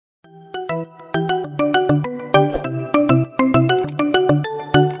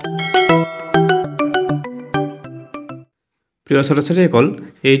প্ৰিয় ছাত্ৰ-ছাত্ৰীসকল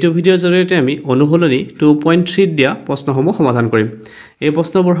এইটো ভিডিঅ'ৰ জৰিয়তে আমি অনুশীলনী 2.3 দিয়া প্ৰশ্নসমূহ সমাধান কৰিম এই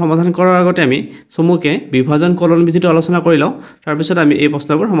প্ৰশ্নবোৰ সমাধান কৰাৰ আগতে আমি চমুকে বিভাজন কলন বিধিটো আলোচনা কৰি লওঁ তাৰ পিছত আমি এই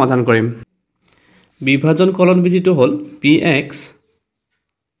প্ৰশ্নবোৰ সমাধান কৰিম বিভাজন কলন বিধিটো হ'ল px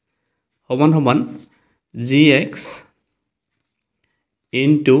সমান gx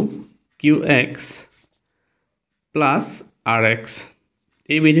into qx plus rx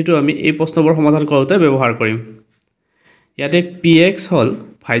এই বিধিটো আমি এই প্ৰশ্নবোৰ সমাধান কৰোঁতে ব্যৱহাৰ কৰিম ইয়াতে px হল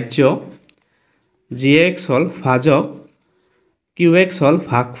ভাজ্য gx হল ভাজক qx হল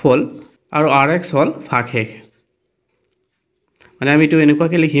ভাগফল আৰু rx হল ভাগশেষ মানে আমি তো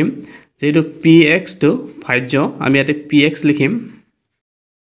এনেকুৱাকে লিখিম যেটো px তো ভাজ্য আমি ইয়াতে px লিখিম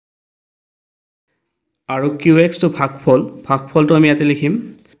আৰু qx তো ভাগফলটো আমি ইয়াতে লিখিম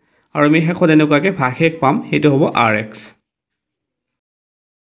আৰু আমি হেকত এনেকুৱাকে ভাগশেষ পাম হেতু হ'ব rx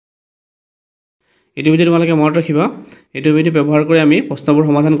এটো ভিডিও তোমালোকে মনত ৰাখিবা এটো ভিডিও ব্যৱহাৰ কৰি আমি প্ৰশ্নবোৰ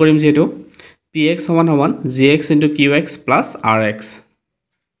সমাধান কৰিম যেটো px সমান gx * qx + rx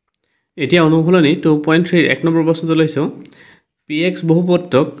এতিয়া অনুশীলনী 2.3 এক নম্বৰ প্ৰশ্নটো লৈছো px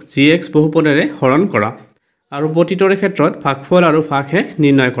বহুপদক gx বহুপদৰে হৰণ কৰা আৰু প্ৰতিটোৰ ক্ষেত্ৰত ভাগফল আৰু ভাগশেষ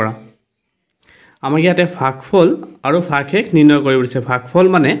নিৰ্ণয় কৰা আমাক ইয়াতে ভাগফল আৰু ভাগশেষ নিৰ্ণয় কৰিব দিছে ভাগফল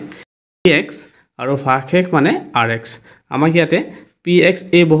মানে px আৰু ভাগশেষ মানে rx আমাক ইয়াতে px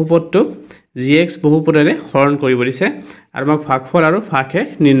এই বহুপদটোক gx বহুপদৰে হৰণ কৰিব দিছে আৰু আমাক ভাগফল আৰু ভাগশেষ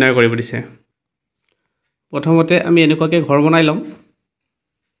নিৰ্ণয় কৰিব দিছে প্ৰথমতে আমি এনেকুৱাকে ঘৰ বনাই লম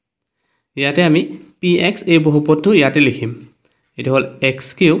ইয়াতে আমি px এই বহুপদটো ইয়াতে লিখিম এটা হল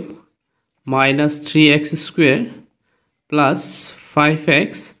x³ - 3x² +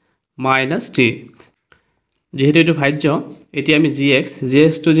 5x - 3 যেহেতু এটো ভাজ্য এতিয়া আমি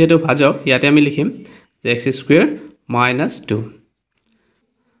gx তো যেহেতু ভাজক ইয়াতে আমি লিখিম x² - 2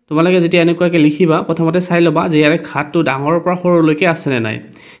 তোমালোকে যেতিয়া এনেকুৱাকে লিখিবা প্ৰথমতে চাই লবা যে ইয়াৰ ঘাতটো ডাঙৰৰ পৰা সৰুলৈকে আছে নে নাই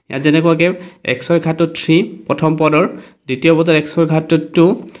ইয়াত যেনেকুৱাকে x ৰ ঘাতটো 3 প্ৰথম পদৰ দ্বিতীয় পদৰ x ৰ ঘাতটো 2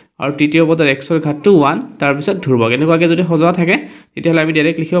 আৰু তৃতীয় পদৰ x ৰ ঘাতটো 1 তাৰ পিছত ধ্ৰুবক এনেকুৱাকে যদি সজোৱা থাকে তেতিয়াহলে আমি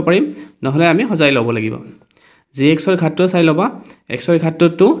ডাইৰেক্ট লিখিব পাৰিম নহলে আমি সজাই ল'ব লাগিব gx ৰ ঘাতটো চাই লবা x ৰ ঘাতটো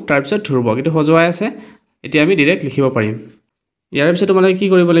 2 তাৰ পিছত ধ্ৰুবক এটো সজোৱাই আছে এতিয়া আমি ডাইৰেক্ট লিখিব পাৰিম ইয়াৰ পিছত তোমালোকে কি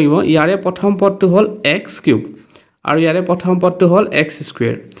কৰিব লাগিব ইয়াৰে প্ৰথম পদটো হ'ল x³ আৰু ইয়াৰে প্ৰথম পদটো হ'ল x²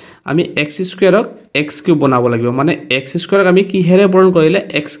 আমি x² ক x³ বনাব লাগিব মানে x² ক আমি কিহেৰে পূৰণ কৰিলে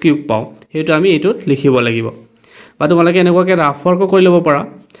x³ পাও হেতু আমি এটোত লিখিব লাগিব বা তোমালোকে এনেকুৱাকে ৰাফৱৰ্ক কৰি ল'ব পাৰা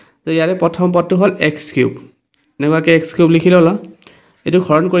যে ইয়াৰে প্ৰথম পদটো হ'ল x³ এনেকুৱাকে x³ লিখি ললা এটো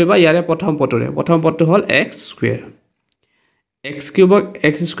হৰণ কৰিবা ইয়াৰে প্ৰথম পদটো হ'ল x² x³ ক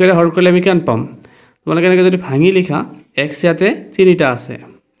x² ৰে হৰণ কৰিলে আমি কিমান পাম তোমালোকে এনেকৈ যদি ভাঙি লিখা x ইয়াতে 3টা আছে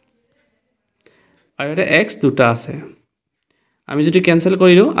আৰু এটা x দুটা আছে আমি যদি ক্যান্সেল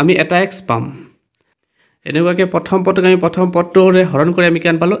কৰি দিও আমি এটা x পাম এনেকুৱাকে প্ৰথম পদক আমি প্ৰথম পদটোৰে হৰণ কৰি আমি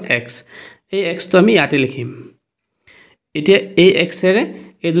কিমান পালো x এই x তো আমি ইয়াতে লিখিম এতিয়া এই x ৰে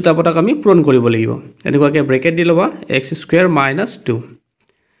এই দুটা পদক আমি পূৰণ কৰিব লাগিব এনেকুৱাকে ব্ৰেকেট দি লবা x² - 2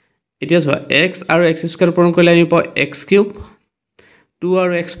 এতিয়া চোৱা x আৰু x² পূৰণ কৰিলে আমি পাও x³ 2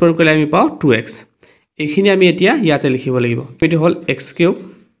 আৰু x পূৰণ কৰিলে আমি পাও 2x এইখিনি আমি এতিয়া ইয়াতে লিখিব লাগিব এটো হল x³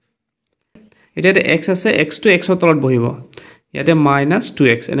 এতিয়া x আছে x to x ৰ তলত বহিব ইয়াতে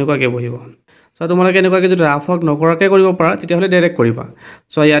 -2x এনেকুৱাকে বহিব সো তোমালোকে এনেকুৱাকে যদি ৰাফৱৰ্ক নকৰাকে কৰিব পাৰা তেতিয়াহলে ডাইৰেক্ট কৰিবা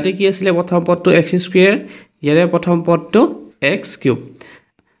সো ইয়াতে কি আছিল প্ৰথম পদটো x² ইয়াৰে প্ৰথম পদটো x³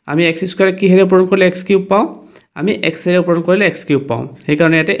 আমি x² কি হেৰে পূৰণ কৰিলে x³ পাও আমি x ৰে পূৰণ কৰিলে x³ পাও সেই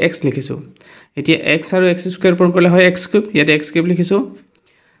কাৰণে ইয়াতে x লিখিছো এতিয়া x আৰু x² পূৰণ কৰিলে হয় x³ ইয়াতে x³ লিখিছো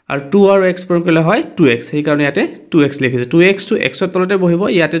আৰু 2 আৰু x পূৰণ কৰিলে হয় 2x সেই কাৰণে ইয়াতে 2x লিখিছো 2x to x ৰ তলতে বহিব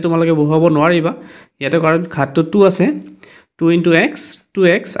ইয়াতে তোমালোকে বহাব নোৱাৰিবা ইয়াতে কাৰণ ঘাতটো 2 আছে 2 into x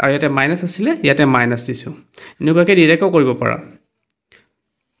 2x আৰু ইয়াতে মাইনাস আছিল ইয়াতে মাইনাস দিছো এনেকুৱাকে ডাইৰেক্ট কৰিব পাৰা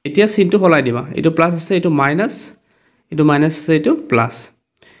এতিয়া চিনটো হলাই দিবা এটো প্লাস আছে এটো মাইনাস আছে এটো প্লাস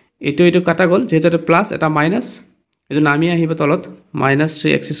এটো কাটা গল যেহেতু এটা প্লাস এটা মাইনাস এটো নামি আহিব তলত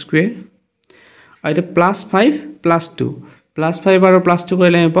 -3x² আৰু এটো +5 +2 +5 আৰু +2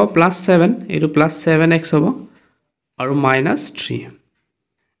 কৰিলে আমি পাও +7 এটো +7x হ'ব আৰু -3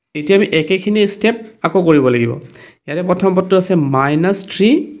 এতিয়া আমি একেখিনি স্টেপ আকৌ কৰিব লাগিব ইয়াৰে প্ৰথম পদটো আছে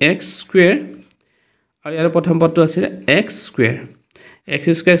 -3x² আৰু ইয়াৰে প্ৰথম পদটো আছিল x²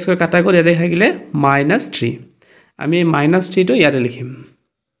 x² কাটা গল ইয়াতে থাকিলে -3 আমি -3 টো ইয়াতে লিখিম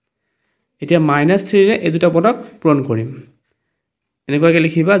এতিয়া -3 ৰে এই দুটা পদক পূৰণ কৰিম এনেকুৱাকে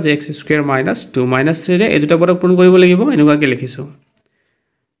লিখিবা যে x² - 2 -3 ৰে এই দুটা পদক পূৰণ কৰিব লাগিব এনেকুৱাকে লিখিছো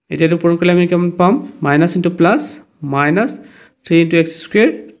এতিয়া এটো পূৰণ কৰিলে আমি কেমন পাম minus into plus -3 into x²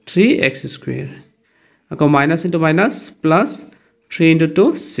 3x² আকৌ minus into minus plus 3 into 2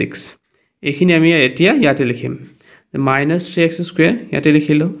 6 এইখিনি আমি এতিয়া ইয়াতে লিখিম মাইনাছ 3x স্কুৱেৰ ইয়াতে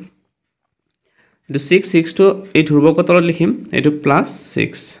লিখিলোঁ এইটো 6 টো এই ধ্ৰুৱকৰ তলত লিখিম এইটো প্লাছ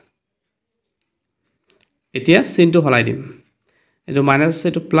 6 এতিয়া চিনটো হলাই দিম এইটো মাইনাছ আছে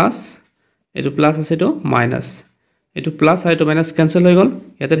এইটো প্লাছ আছে এইটো মাইনাছ এইটো প্লাছ আৰু এইটো মাইনাছ কেনসেল হৈ গ'ল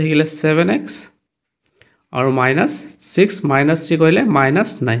ইয়াতে থাকিলে 7x আৰু মাইনাছ 6 মাইনাছ 3 কৰিলে মাইনাছ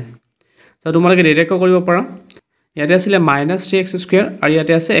 9 তো তোমালোকে ডাইৰেক্ট কৰিব পাৰা ইয়াতে আছিল মাইনাছ 3x স্কুৱেৰ আৰু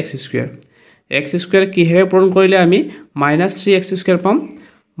ইয়াতে আছে x স্কুৱেৰ x স্কুৱেৰ কিহেৰে পূৰণ কৰিলে আমি মাইনাছ 3x স্কুৱেৰ পাম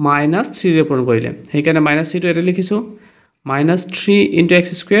মাইনাছ 3 ৰে পূৰণ কৰিলে সেইকাৰণে মাইনাছ 3 টো এটা লিখিছো minus 3 into x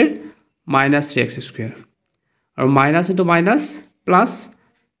square minus 3x square আৰু minus into minus plus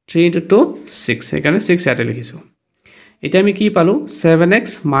 3 into 2 6 সেইকাৰণে 6 ইয়াতে লিখিছো এটা আমি কি পালো 7x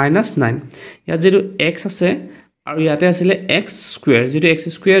minus 9 ইয়াত যেটো x আছে আৰু ইয়াতে আছিল x স্কুৱেৰ যেটো x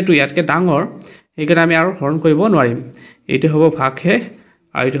স্কুৱেৰ টো ইয়াতকে ডাঙৰ সেইকাৰণে আমি আৰু হৰণ কৰিব নোৱাৰিম এইটো হ'ব ভাগশেষ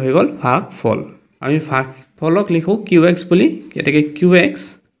আৰু এইটো হৈ গ'ল ভাগফল আমি ভাগফলক লিখো qx বুলি এটাকে qx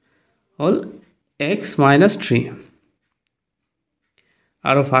হল x minus 3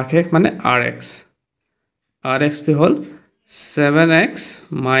 আৰু ভাগশেষ মানে rx টো হল 7x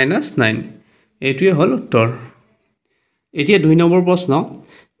minus 9 এইটোই হল উত্তৰ এতিয়া 2 নম্বৰ প্ৰশ্ন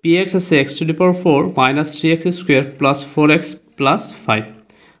px আছে x to the power 4 minus 3x square plus 4x plus 5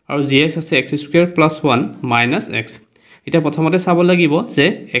 আৰু gx আছে x square plus 1 minus x এটা প্ৰথমতে চাব লাগিব যে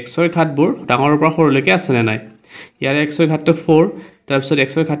x ৰ ঘাতবোৰ ডাঙৰৰ পৰা সৰুলৈকে আছে নে নাই ইয়াৰ x ৰ ঘাতটো 4 তাৰ পিছত x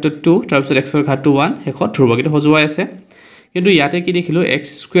ৰ ঘাতটো 2 তাৰ পিছত x ৰ ঘাতটো 1 হেকত ধ্ৰুৱকটো সজুৱাই আছে কিন্তু ইয়াতে কি দেখিলো x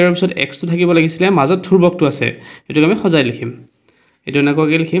স্কয়াৰৰ পিছত x টো থাকিব লাগিছিল মাজত ধ্ৰুৱকটো আছে এটো আমি সজাই লিখিম এটো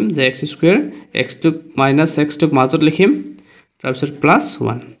নাককে লিখিম যে x স্কয়াৰ x টো minus x টো মাজত লিখিম তাৰ পিছত প্লাস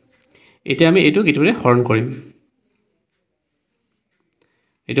 1 এটা আমি এটো কিটোৰে হৰণ কৰিম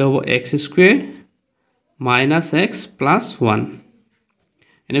এটা হ'ব x square minus x plus 1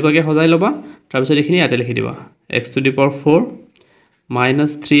 এনেকৈ সজাই লবা তাৰ পিছত এখিনি ইয়াতে লিখি দিবা x to the power 4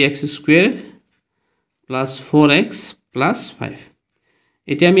 minus 3x square plus 4x plus 5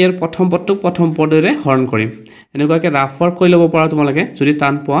 এতিয়া আমি ইয়াৰ প্ৰথম পদৰে হৰণ কৰিম এনেকৈ ৰাফ ওয়াৰ্ক কৰি লব পাৰা তোমালোকে যদি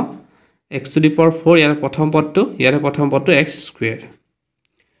টান পোৱা x to the power 4 ইয়াৰ প্ৰথম পদটো x square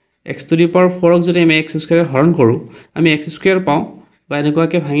x to the power 4 ক যদি আমি x square হৰণ কৰো আমি x square পাও বা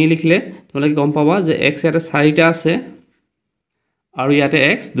এনেকুৱাকে ভাঙি লিখিলে তোমালোকে গম পাবা যে x ইয়াতে 4টা আছে আৰু ইয়াতে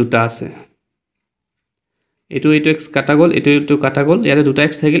x দুটা আছে এটো x কাটা গল এটো কাটা গল ইয়াতে দুটা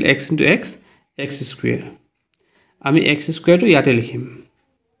x থাকিল x into x x square আমি x square টো ইয়াতে লিখিম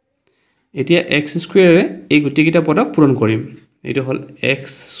এতিয়া x square ৰে এই গুটিকিটা পদক পূৰণ কৰিম এটো হল x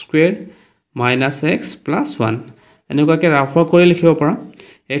square minus x plus 1 এনেকুৱাকে ৰাফ কৰি লিখিব পাৰা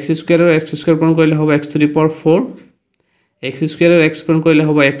x square আৰু x square পূৰণ কৰিলে হ'ব x to the power 4 x square আৰু x পূৰণ কৰিলে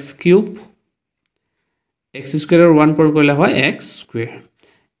হ'ব x cube x square আৰু 1 পূৰণ কৰিলে হয় x square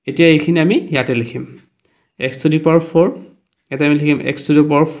এতিয়া এইখিনি আমি ইয়াতে লিখিম x to the power 4 এটা আমি লিখিম x to the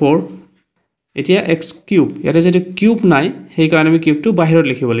power 4 এতিয়া x cube ইয়াতে যদি কিউব নাই সেই কাৰণে আমি কিউবটো বাহিৰত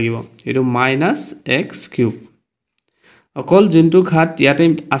লিখিব লাগিব এটো minus x cube অকল যোনটো ঘাত ইয়াতে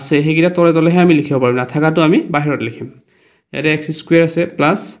আছে হেগিটা তলে আমি লিখিব পাৰিম না থাকাটো আমি বাহিৰত লিখিম ইয়াতে x square আছে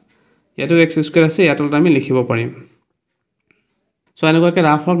প্লাস ইয়াতে x square আছে ইয়াতে আমি লিখিব পাৰিম সো এনেকুৱাকে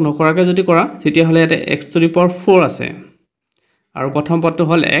ৰাফ ওয়াৰ্ক নকৰাকে যদি কৰা তেতিয়া হলে ইয়াতে x to the power 4 আছে আৰু প্ৰথম পদটো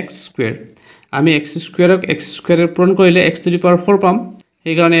হল x square আমি x square ক x square পূৰণ কৰিলে x to the power 4 পাম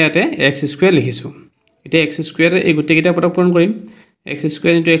এই কাৰণে ইয়াতে x square লিখিছো এতিয়া x square এই গুটিকিটা পদক পূৰণ কৰিম x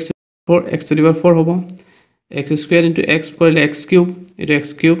square into x to the power 4 হ'ব x square into x কৰিলে x cube এটো x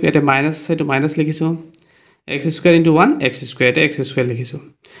cube ইয়াতে মাইনাস আছে এটো মাইনাস লিখিছো x square into 1 x square এটো x square লিখিছো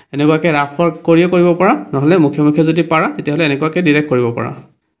এনেকুৱাকে ৰাফ ওয়াৰ্ক কৰিব পাৰা নহলে মুখ্য যদি পাৰা তেতিয়া হলে এনেকুৱাকে ডাইৰেক্ট কৰিব পাৰা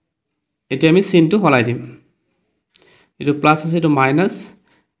এতিয়া আমি চিনটো হলাই দিম এটো প্লাস আছে এটো মাইনাস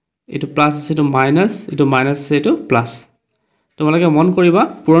এটো প্লাস আছে এটো মাইনাস এটো মাইনাস আছে এটো প্লাস তোমালোকে মন কৰিবা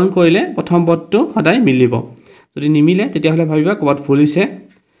পূৰণ কৰিলে প্ৰথম পদটো সদায় মিলিব যদি নিমিলে তেতিয়া হলে ভাবিবা কবাত ভুল হৈছে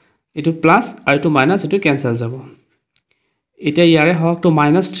এটো প্লাস আৰু এটো মাইনাস এটো ক্যান্সেল যাব এটা ইয়াৰে হকটো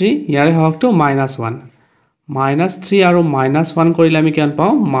 -3 ইয়াৰে হকটো -1 -3 আৰু -1 কৰিলে আমি কিমান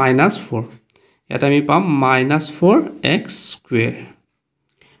পাও -4 এটা আমি পাম -4x square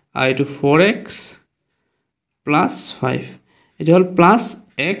আৰু এটো 4x plus 5 এটা হল plus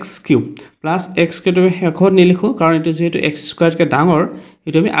x cube plus x cube আমি হেকত নিলিখো কাৰণ এটো যেহেতু x square কে ডাঙৰ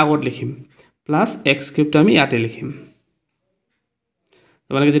এটো আমি আগত লিখিম plus x cube টো আমি ইয়াতে লিখিম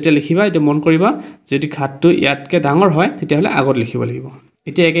তোমালোকে যেতিয়া লিখিবা এটা মন কৰিবা যদি ঘাতটো ইয়াতকে ডাঙৰ হয় তেতিয়া হলে আগত লিখিব লাগিব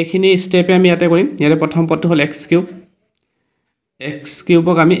এতিয়া একেখিনি স্টেপে আমি ইয়াতে কৰিম ইয়াৰে প্ৰথম পদটো হল x cube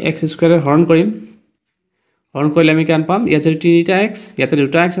ক আমি x square হৰণ কৰিম হৰণ কৰিলে আমি কিমান পাম ইয়াতে 3টা x ইয়াতে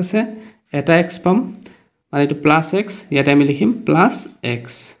 2টা x আছে এটা x পাম মানে এটো প্লাস x ইয়াতে আমি লিখিম প্লাস x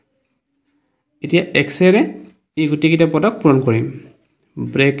এতিয়া x এৰে এই গোটেইকেইটা পদক পূৰণ কৰিম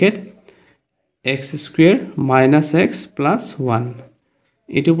bracket x square minus x plus 1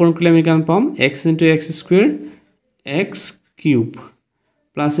 এইটো পূৰণ কৰিলে আমি কিমান পাম x into x square x cube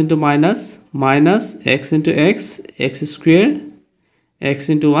plus into minus minus x into x x square x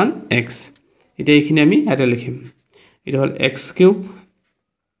into 1 x এটা এইখিনি আমি এটা লিখিম এটা হল x cube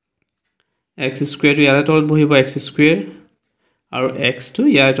x square two ইয়াৰ তলত বহিব x স্কয়াৰ আৰু x টু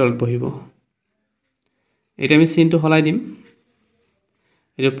ইয়াৰ তলত বহিব এটা আমি চিনটো হলাই দিম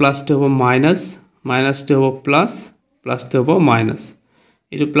এটা প্লাস টু হ'ব মাইনাস মাইনাস টু হ'ব প্লাস প্লাস টু হ'ব মাইনাস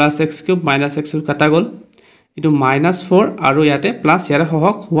এটো plus x cube minus x cube কাটা গল এটো মাইনাস 4 আৰু ইয়াতে প্লাস ইয়াৰ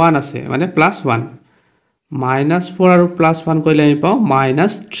হওক 1 আছে মানে প্লাস 1 মাইনাস 4 আৰু প্লাস 1 কইলে আমি পাও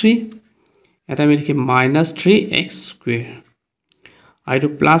মাইনাস 3 এটা আমি লিখি মাইনাস 3x স্কয়াৰ আৰু এটো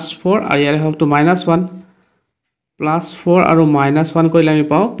প্লাস 4 আৰু ইয়াৰ হওক টু মাইনাস 1 প্লাস 4 আৰু মাইনাস 1 কইলে আমি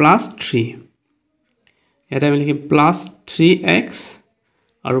পাও প্লাস 3 এটা আমি লিখি প্লাস 3x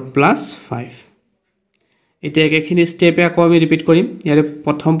আৰু প্লাস 5 এটা একেখিনি স্টেপে আকৌ আমি ৰিপিট কৰিম ইয়াৰে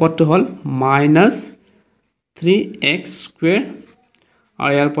প্ৰথম পদটো হল মাইনাস 3x স্কয়াৰ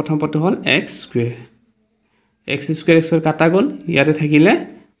আৰু ইয়াৰ প্ৰথম পদটো হল x square x square x square কাটা গল ইয়াতে থাকিলে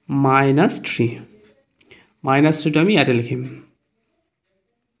মাইনাস 3 মাইনাস 3 টো আমি ইয়াতে লিখিম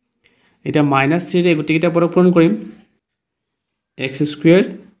এটা মাইনাস 3 ৰে গোটেইটা পদ পূৰণ কৰিম x square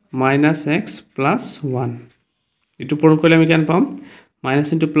minus x plus 1 এটো পূৰণ কৰিলে আমি কিমান পাম minus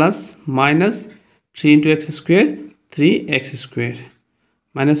into plus minus 3 into x square 3x square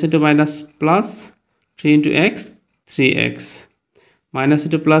minus into minus plus 3 into x 3x minus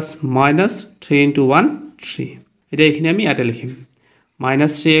into plus minus 3 into 1 3 এটা এইখিনি আমি ইয়াতে লিখিম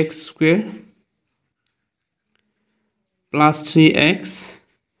minus 3x square plus 3x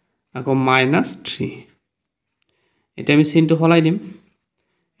আকৌ minus 3 এটা আমি চিনটো হলাই দিম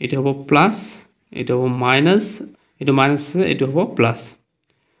এটা হ'ব প্লাস এটা হ'ব মাইনাস এটা মাইনাস এটা হ'ব plus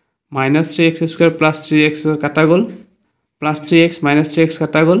minus 3x square plus 3x কাটা গল plus 3x minus 3x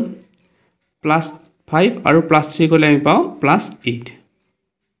কাটা গল plus 5 আৰু plus 3 কলে আমি পাও plus 8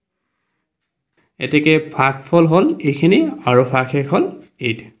 এতেকে ভাগফল হল এইখিনি আৰু ভাগশেষ হল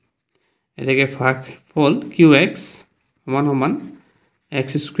 8 এতেকে ভাগফল qx সমান সমান x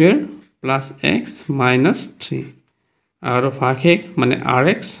square plus x minus 3 আৰু ভাগশেষ মানে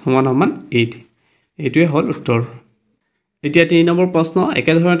rx সমান সমান 8 এইটোৱে হল উত্তৰ এতিয়া 3 নম্বৰ প্ৰশ্ন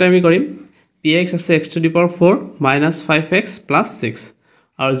একে ধৰণে আমি কৰিম px আছে x to the power 4 minus 5x plus 6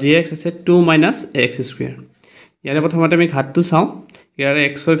 আৰু gx আছে 2 minus x square ইয়াৰে প্ৰথমতে আমি ঘাতটো চাও ইয়াৰে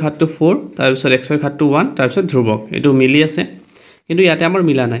x ৰ ঘাতটো 4 তাৰ পিছত x ৰ ঘাতটো 1 তাৰ পিছত ধ্ৰুবক এটো মিলি আছে কিন্তু ইয়াতে আমাৰ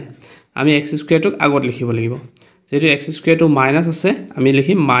মিলা নাই আমি x square টোক আগত লিখিব লাগিব যেটো x square টো মাইনাস আছে আমি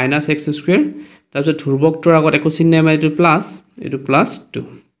লিখিম minus x square তাৰ পিছত ধ্ৰুবকটোৰ আগত একো চিহ্ন নাই এটো প্লাস 2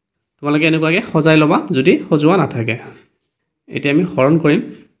 তোমালোকে এনেকুৱাকে সজাই লবা যদি সজোৱা নাথাকে এটা আমি হৰণ কৰিম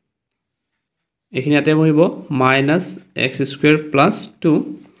এখিনিতে বহিব minus x square plus 2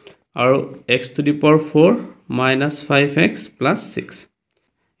 আৰু x to the power 4 minus 5x plus 6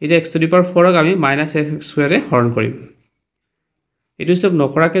 এটা x to the power 4 ক আমি minus x square এ হৰণ কৰিম এটো সব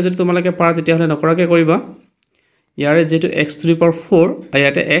নকৰাকে যদি তোমালোকে পাৰা তেতিয়া হলে নকৰাকে কৰিবা ইয়াৰে যেটো x to the power 4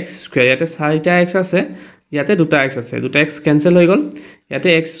 ইয়াতে x square ইয়াতে 4টা x আছে ইয়াতে 2টা x আছে 2টা x কেনসেল হৈ গল ইয়াতে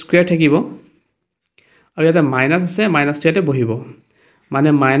x square থাকিব আৰু ইয়াতে মাইনাস আছে মাইনাসটো ইয়াতে বহিব মানে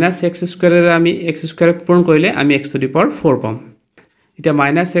minus x square এৰ আমি x square পূৰণ কৰিলে আমি x to the power 4 পাম এটা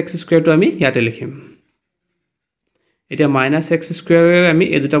minus x square টো আমি ইয়াতে লিখিম এটা minus x square এৰ আমি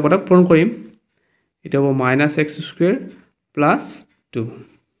এই দুটা পদ পূৰণ কৰিম এটা হ'ব minus x square plus 2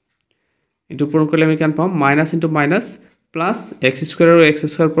 এটো পূৰণ কৰিলে আমি কিমান পাম minus into minus plus x square আৰু x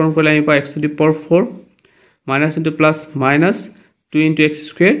square পূৰণ কৰিলে আমি পাম x to the power 4 minus into plus minus 2 into x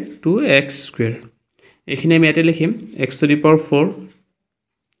square 2x square এখিনি আমি ইয়াতে লিখিম x to the power 4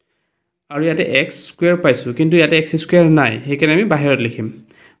 আৰু ইয়াতে x square পাইছো কিন্তু ইয়াতে x square নাই হেকাৰণে আমি বাহিৰত লিখিম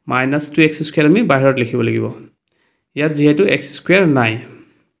minus 2x square আমি বাহিৰত লিখিব লাগিব ইয়াত যেহেতু x square নাই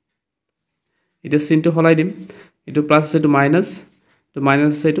এটা চিনটো হলাই দিম এটো প্লাস আছে এটো মাইনাস তো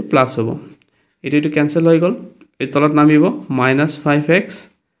মাইনাস আছে এটো প্লাস হ'ব এটো ক্যান্সেল হৈ গল এই তলত নামিব minus 5x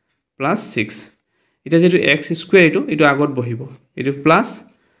plus 6 এটা যেটো x square এটো আগত বহিব এটো প্লাস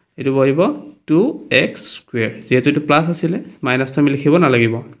এটো বহিব 2x square যেহেতু এটো প্লাস আছিল মাইনাসটো আমি লিখিব না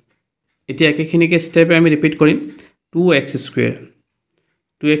লাগিব এতিয়া একেখিনিকে স্টেপে আমি ৰিপিট কৰিম 2x square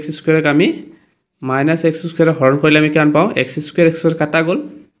 2x square ক আমি minus x square হৰণ কৰিলে আমি কিমান পাও x square কাটা গল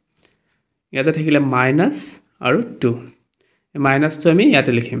ইয়াতে থাকিলে মাইনাস আৰু 2 এই মাইনাসটো আমি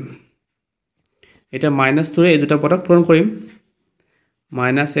ইয়াতে লিখিম এটা মাইনাস 2 এই দুটা পদক পূৰণ কৰিম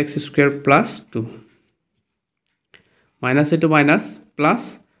minus x square plus 2 minus into minus plus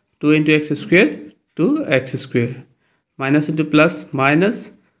 2 into x square 2x square minus into plus minus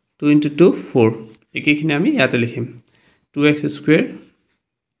 2 into 2 4 একেখিনি আমি ইয়াতে লিখিম 2x square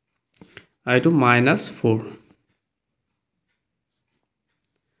আৰু এইটো minus 4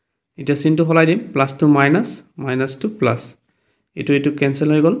 এটা চিনটো হলাই দিম plus two minus minus two plus এইটো ক্যান্সেল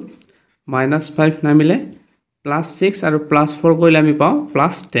হৈ গল minus 5 নামিলে plus 6 আৰু plus 4 কৰিলে আমি পাও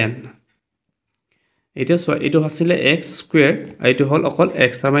plus 10 এটা সো এটো আছিল x স্কয়াৰ আৰু এটো হল অকল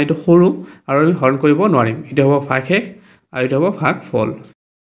x তাৰ মানে এটো সৰু আৰু আমি হৰণ কৰিব নোৱাৰিম এটো হ'ব ভাগশেষ আৰু এটো হ'ব ভাগফল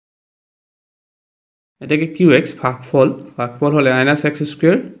এটাকে qx ভাগফল হলে -x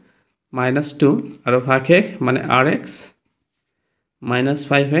স্কয়াৰ -2 আৰু ভাগশেষ মানে rx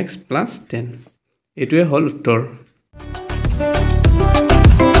 -5x + 10 এটোৱে হল উত্তৰ